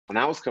When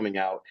I was coming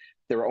out,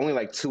 there were only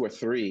like two or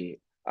three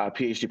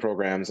PhD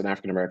programs in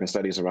African American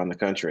studies around the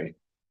country.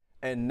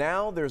 And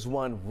now there's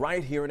one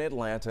right here in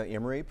Atlanta.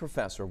 Emory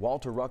professor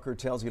Walter Rucker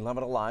tells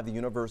 11 Alive the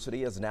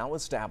university has now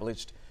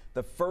established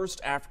the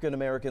first African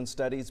American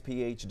Studies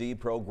PhD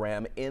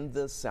program in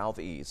the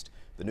Southeast.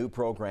 The new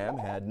program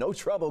had no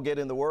trouble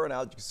getting the word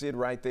out. You can see it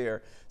right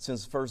there.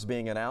 Since first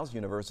being announced,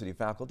 university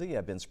faculty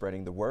have been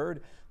spreading the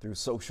word through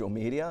social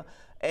media,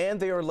 and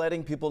they are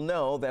letting people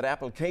know that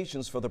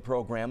applications for the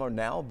program are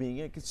now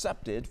being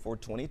accepted for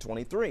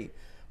 2023.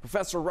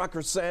 Professor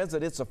Rucker says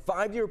that it's a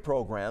 5-year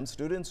program.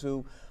 Students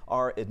who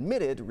are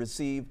admitted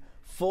receive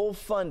full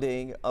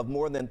funding of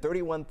more than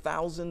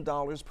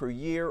 $31,000 per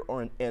year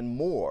and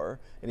more.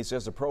 And he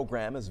says the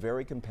program is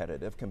very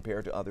competitive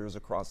compared to others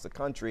across the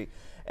country,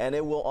 and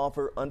it will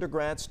offer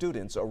undergrad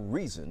students a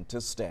reason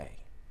to stay.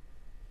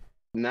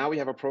 Now we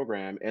have a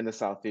program in the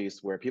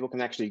Southeast where people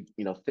can actually,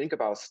 think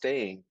about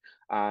staying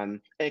and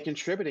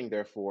contributing,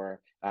 therefore,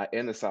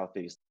 in the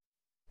Southeast.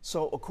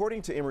 So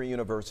according to Emory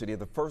University,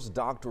 the first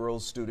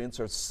doctoral students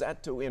are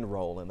set to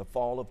enroll in the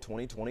fall of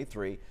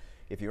 2023.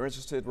 If you're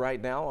interested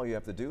right now, all you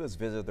have to do is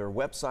visit their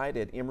website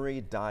at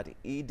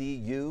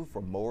emory.edu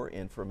for more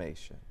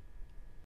information.